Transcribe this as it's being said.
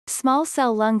small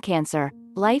cell lung cancer,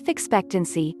 life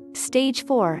expectancy, stage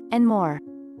 4, and more.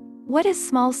 What is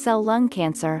small cell lung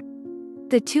cancer?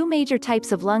 The two major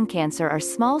types of lung cancer are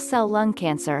small cell lung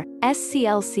cancer,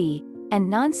 SCLC, and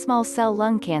non-small cell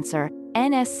lung cancer,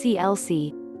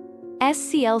 NSCLC.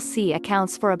 SCLC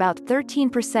accounts for about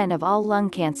 13% of all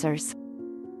lung cancers.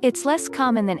 It's less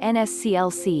common than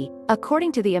NSCLC,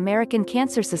 according to the American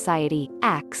Cancer Society,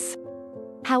 ACS.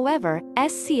 However,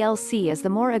 SCLC is the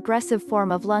more aggressive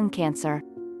form of lung cancer.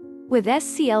 With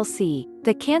SCLC,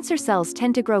 the cancer cells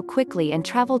tend to grow quickly and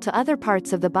travel to other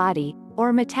parts of the body,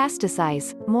 or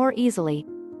metastasize, more easily.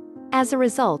 As a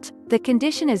result, the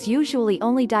condition is usually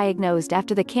only diagnosed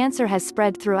after the cancer has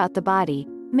spread throughout the body,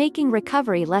 making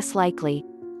recovery less likely.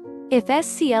 If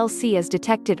SCLC is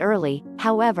detected early,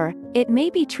 however, it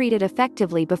may be treated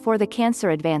effectively before the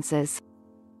cancer advances.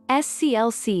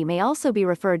 SCLC may also be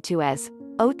referred to as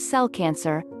oat cell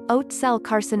cancer, oat cell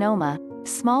carcinoma,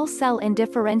 small cell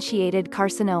indifferentiated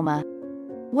carcinoma.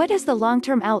 What is the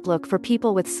long-term outlook for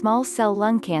people with small cell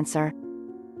lung cancer?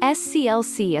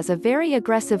 SCLC is a very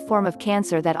aggressive form of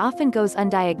cancer that often goes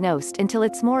undiagnosed until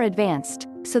it's more advanced,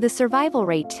 so the survival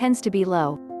rate tends to be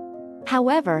low.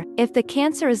 However, if the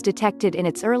cancer is detected in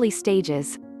its early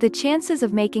stages, the chances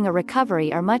of making a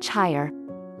recovery are much higher.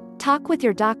 Talk with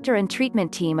your doctor and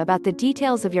treatment team about the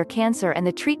details of your cancer and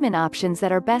the treatment options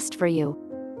that are best for you.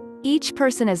 Each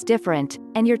person is different,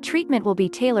 and your treatment will be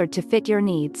tailored to fit your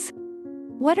needs.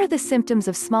 What are the symptoms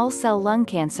of small cell lung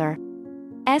cancer?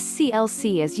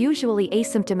 SCLC is usually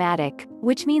asymptomatic,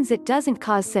 which means it doesn't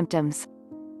cause symptoms.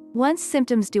 Once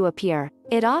symptoms do appear,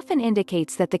 it often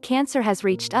indicates that the cancer has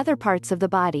reached other parts of the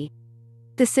body.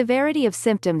 The severity of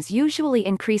symptoms usually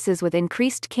increases with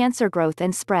increased cancer growth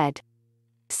and spread.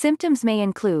 Symptoms may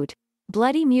include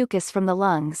bloody mucus from the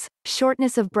lungs,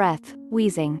 shortness of breath,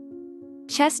 wheezing,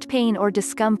 chest pain or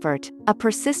discomfort, a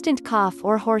persistent cough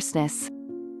or hoarseness,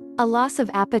 a loss of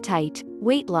appetite,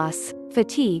 weight loss,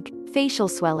 fatigue, facial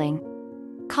swelling.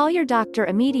 Call your doctor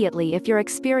immediately if you're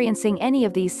experiencing any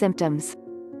of these symptoms.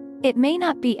 It may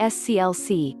not be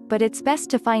SCLC, but it's best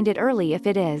to find it early if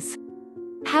it is.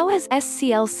 How is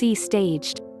SCLC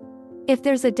staged? If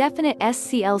there's a definite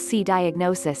SCLC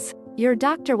diagnosis, your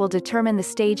doctor will determine the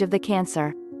stage of the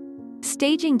cancer.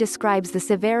 Staging describes the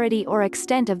severity or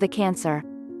extent of the cancer.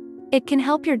 It can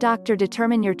help your doctor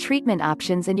determine your treatment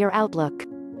options and your outlook.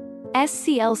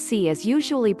 SCLC is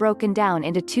usually broken down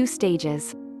into two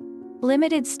stages.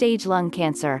 Limited stage lung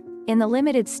cancer. In the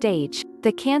limited stage,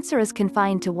 the cancer is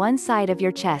confined to one side of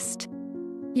your chest.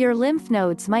 Your lymph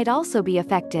nodes might also be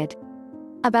affected.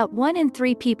 About 1 in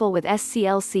 3 people with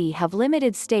SCLC have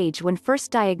limited stage when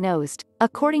first diagnosed,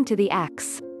 according to the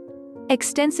ACS.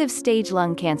 Extensive stage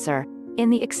lung cancer. In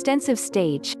the extensive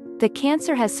stage, the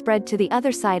cancer has spread to the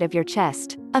other side of your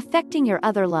chest, affecting your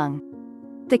other lung.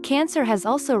 The cancer has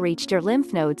also reached your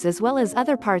lymph nodes as well as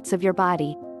other parts of your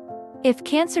body. If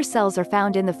cancer cells are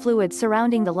found in the fluid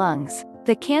surrounding the lungs,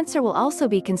 the cancer will also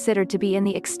be considered to be in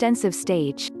the extensive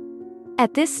stage.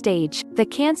 At this stage, the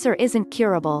cancer isn't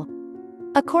curable.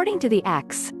 According to the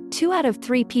ACS, 2 out of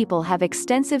 3 people have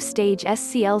extensive stage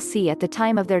SCLC at the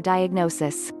time of their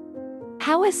diagnosis.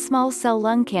 How is small cell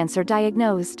lung cancer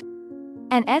diagnosed?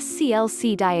 An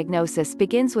SCLC diagnosis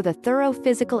begins with a thorough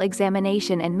physical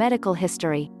examination and medical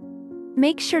history.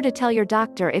 Make sure to tell your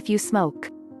doctor if you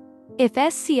smoke. If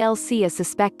SCLC is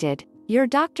suspected, your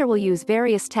doctor will use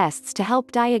various tests to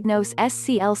help diagnose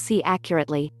SCLC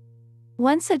accurately.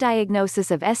 Once a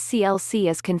diagnosis of SCLC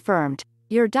is confirmed,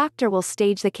 your doctor will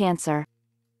stage the cancer.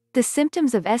 The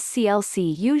symptoms of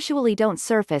SCLC usually don't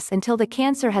surface until the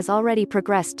cancer has already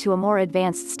progressed to a more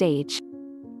advanced stage.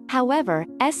 However,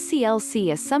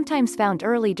 SCLC is sometimes found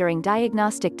early during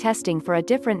diagnostic testing for a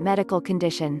different medical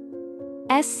condition.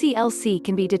 SCLC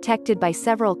can be detected by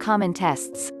several common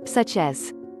tests, such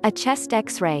as a chest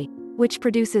X-ray, which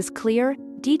produces clear,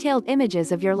 detailed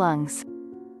images of your lungs,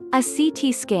 a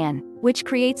CT scan, which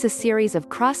creates a series of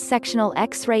cross-sectional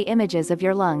X-ray images of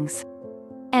your lungs,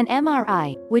 an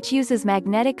MRI, which uses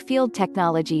magnetic field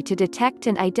technology to detect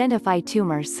and identify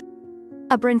tumors,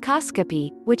 a bronchoscopy,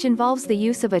 which involves the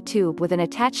use of a tube with an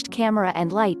attached camera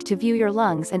and light to view your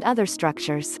lungs and other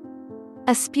structures,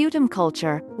 a sputum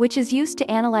culture, which is used to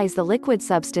analyze the liquid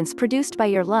substance produced by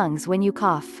your lungs when you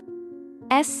cough.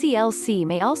 SCLC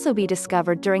may also be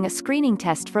discovered during a screening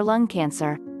test for lung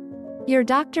cancer. Your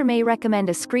doctor may recommend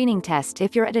a screening test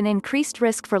if you're at an increased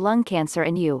risk for lung cancer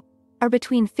and you are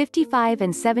between 55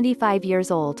 and 75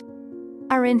 years old,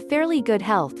 are in fairly good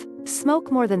health,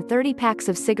 smoke more than 30 packs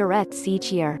of cigarettes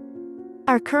each year,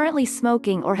 are currently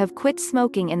smoking or have quit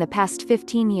smoking in the past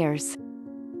 15 years.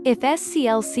 If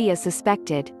SCLC is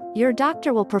suspected, your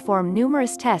doctor will perform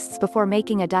numerous tests before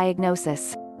making a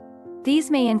diagnosis.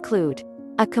 These may include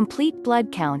a complete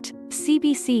blood count,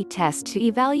 CBC test to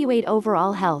evaluate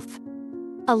overall health,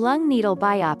 a lung needle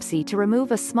biopsy to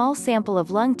remove a small sample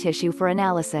of lung tissue for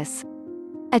analysis,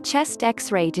 a chest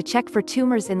X-ray to check for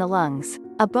tumors in the lungs,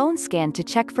 a bone scan to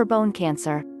check for bone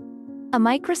cancer, a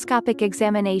microscopic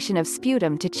examination of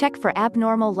sputum to check for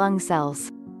abnormal lung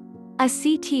cells, a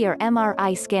CT or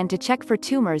MRI scan to check for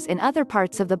tumors in other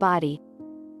parts of the body.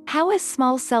 How is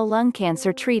small cell lung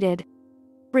cancer treated?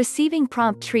 Receiving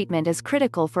prompt treatment is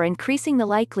critical for increasing the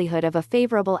likelihood of a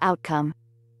favorable outcome.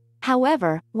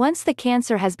 However, once the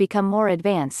cancer has become more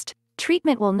advanced,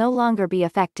 treatment will no longer be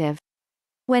effective.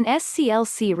 When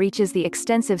SCLC reaches the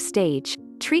extensive stage,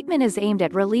 treatment is aimed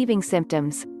at relieving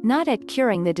symptoms, not at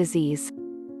curing the disease.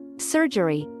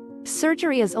 Surgery.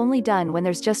 Surgery is only done when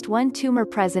there's just one tumor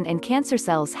present and cancer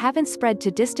cells haven't spread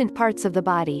to distant parts of the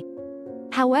body.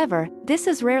 However, this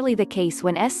is rarely the case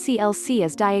when SCLC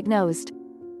is diagnosed.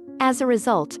 As a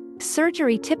result,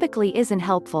 surgery typically isn't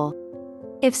helpful.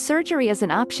 If surgery is an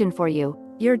option for you,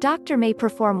 your doctor may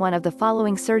perform one of the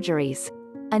following surgeries: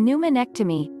 a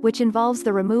pneumonectomy, which involves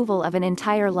the removal of an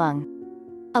entire lung,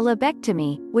 a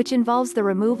lobectomy, which involves the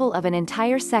removal of an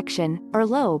entire section, or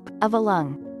lobe, of a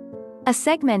lung, a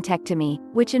segmentectomy,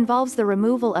 which involves the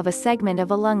removal of a segment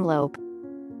of a lung lobe,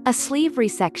 a sleeve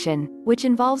resection, which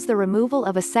involves the removal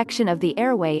of a section of the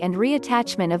airway and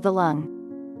reattachment of the lung.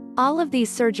 All of these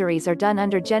surgeries are done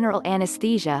under general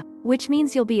anesthesia, which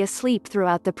means you'll be asleep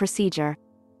throughout the procedure.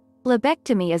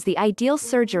 Lobectomy is the ideal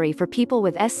surgery for people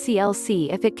with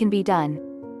SCLC if it can be done.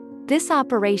 This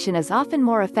operation is often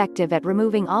more effective at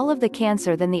removing all of the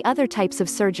cancer than the other types of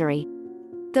surgery.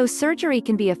 Though surgery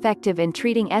can be effective in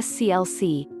treating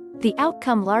SCLC, the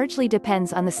outcome largely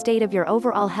depends on the state of your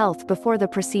overall health before the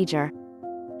procedure.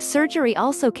 Surgery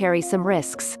also carries some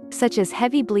risks, such as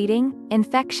heavy bleeding,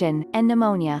 infection, and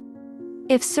pneumonia.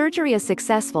 If surgery is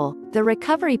successful, the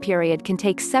recovery period can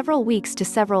take several weeks to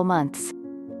several months.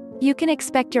 You can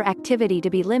expect your activity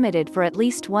to be limited for at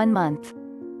least 1 month.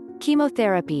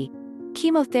 Chemotherapy.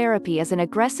 Chemotherapy is an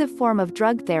aggressive form of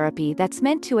drug therapy that's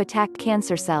meant to attack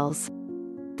cancer cells.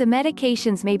 The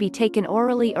medications may be taken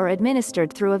orally or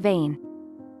administered through a vein.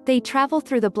 They travel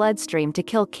through the bloodstream to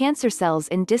kill cancer cells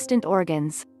in distant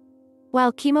organs.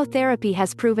 While chemotherapy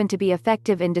has proven to be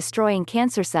effective in destroying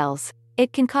cancer cells,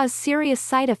 it can cause serious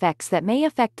side effects that may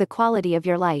affect the quality of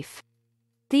your life.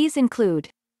 These include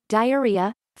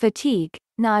diarrhea, fatigue,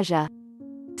 nausea,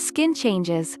 skin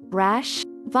changes, rash,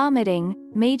 vomiting,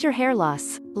 major hair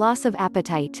loss, loss of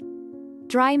appetite,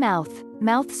 dry mouth,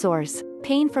 mouth sores,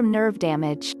 pain from nerve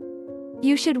damage.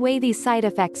 You should weigh these side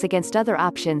effects against other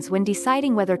options when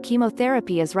deciding whether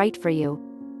chemotherapy is right for you.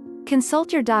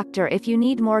 Consult your doctor if you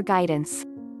need more guidance.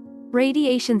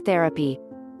 Radiation therapy.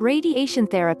 Radiation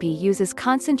therapy uses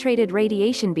concentrated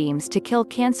radiation beams to kill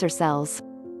cancer cells.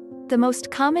 The most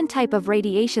common type of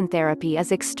radiation therapy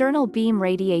is external beam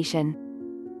radiation.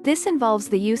 This involves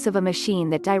the use of a machine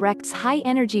that directs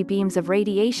high-energy beams of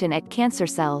radiation at cancer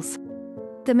cells.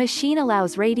 The machine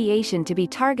allows radiation to be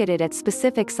targeted at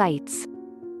specific sites.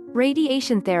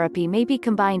 Radiation therapy may be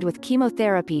combined with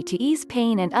chemotherapy to ease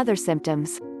pain and other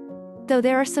symptoms. Though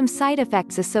there are some side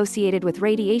effects associated with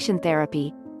radiation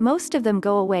therapy, most of them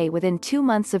go away within 2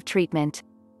 months of treatment.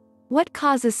 What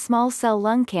causes small cell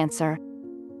lung cancer?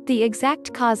 The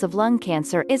exact cause of lung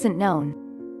cancer isn't known.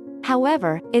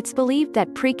 However, it's believed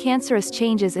that precancerous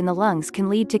changes in the lungs can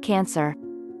lead to cancer.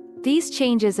 These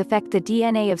changes affect the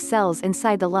DNA of cells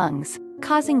inside the lungs,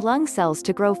 causing lung cells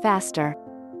to grow faster.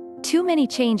 Too many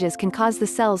changes can cause the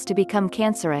cells to become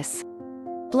cancerous.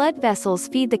 Blood vessels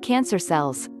feed the cancer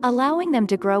cells, allowing them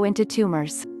to grow into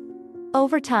tumors.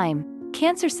 Over time,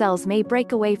 cancer cells may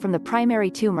break away from the primary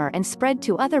tumor and spread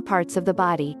to other parts of the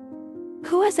body.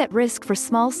 Who is at risk for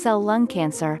small cell lung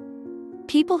cancer?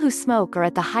 People who smoke are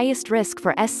at the highest risk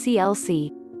for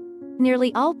SCLC.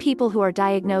 Nearly all people who are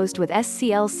diagnosed with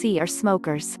SCLC are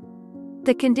smokers.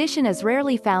 The condition is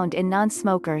rarely found in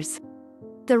non-smokers.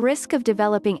 The risk of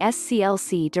developing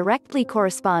SCLC directly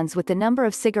corresponds with the number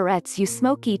of cigarettes you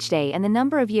smoke each day and the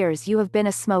number of years you have been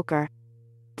a smoker.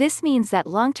 This means that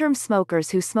long-term smokers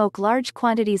who smoke large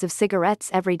quantities of cigarettes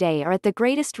every day are at the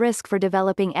greatest risk for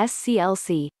developing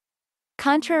SCLC.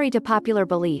 Contrary to popular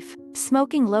belief,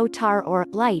 smoking low-tar or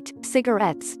light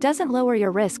cigarettes doesn't lower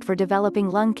your risk for developing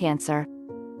lung cancer.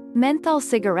 Menthol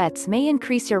cigarettes may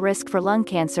increase your risk for lung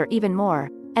cancer even more,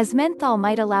 as menthol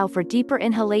might allow for deeper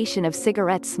inhalation of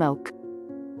cigarette smoke.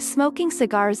 Smoking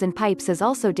cigars and pipes is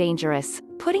also dangerous,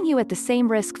 putting you at the same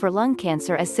risk for lung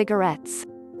cancer as cigarettes.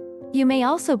 You may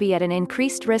also be at an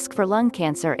increased risk for lung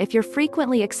cancer if you're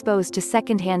frequently exposed to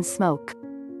secondhand smoke.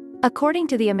 According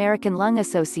to the American Lung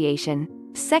Association,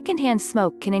 secondhand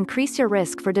smoke can increase your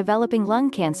risk for developing lung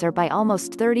cancer by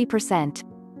almost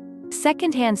 30%.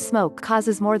 Secondhand smoke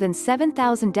causes more than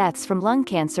 7,000 deaths from lung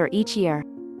cancer each year.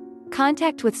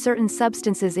 Contact with certain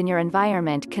substances in your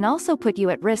environment can also put you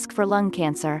at risk for lung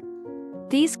cancer.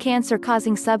 These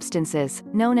cancer-causing substances,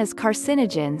 known as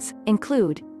carcinogens,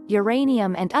 include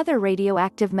uranium and other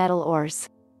radioactive metal ores.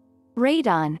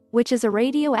 Radon, which is a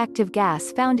radioactive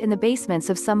gas found in the basements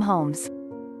of some homes.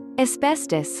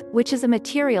 Asbestos, which is a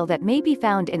material that may be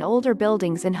found in older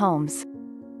buildings and homes.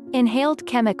 Inhaled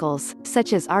chemicals,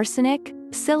 such as arsenic,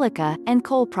 silica, and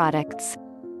coal products.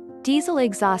 Diesel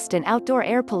exhaust and outdoor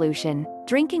air pollution,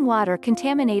 drinking water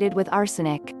contaminated with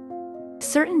arsenic.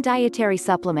 Certain dietary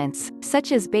supplements,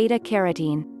 such as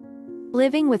beta-carotene.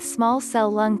 Living with small cell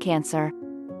lung cancer.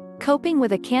 Coping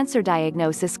with a cancer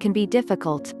diagnosis can be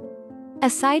difficult.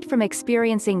 Aside from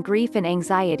experiencing grief and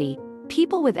anxiety,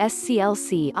 people with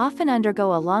SCLC often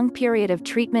undergo a long period of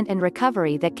treatment and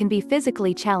recovery that can be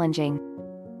physically challenging.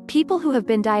 People who have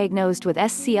been diagnosed with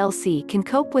SCLC can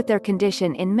cope with their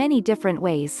condition in many different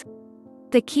ways.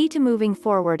 The key to moving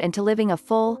forward and to living a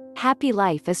full, happy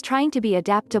life is trying to be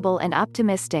adaptable and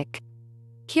optimistic.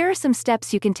 Here are some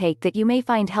steps you can take that you may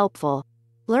find helpful.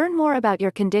 Learn more about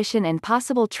your condition and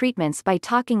possible treatments by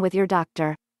talking with your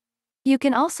doctor. You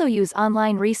can also use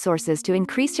online resources to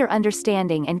increase your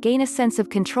understanding and gain a sense of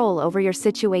control over your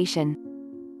situation.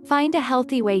 Find a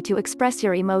healthy way to express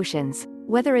your emotions,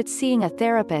 whether it's seeing a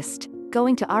therapist,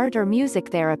 going to art or music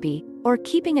therapy, or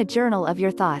keeping a journal of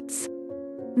your thoughts.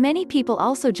 Many people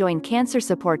also join cancer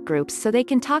support groups so they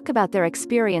can talk about their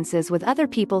experiences with other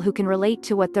people who can relate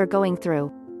to what they're going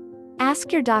through.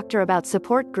 Ask your doctor about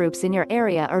support groups in your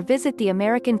area or visit the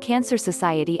American Cancer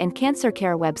Society and Cancer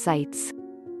Care websites.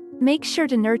 Make sure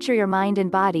to nurture your mind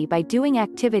and body by doing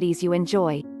activities you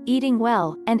enjoy, eating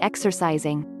well, and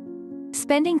exercising.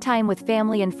 Spending time with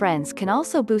family and friends can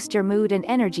also boost your mood and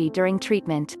energy during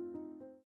treatment.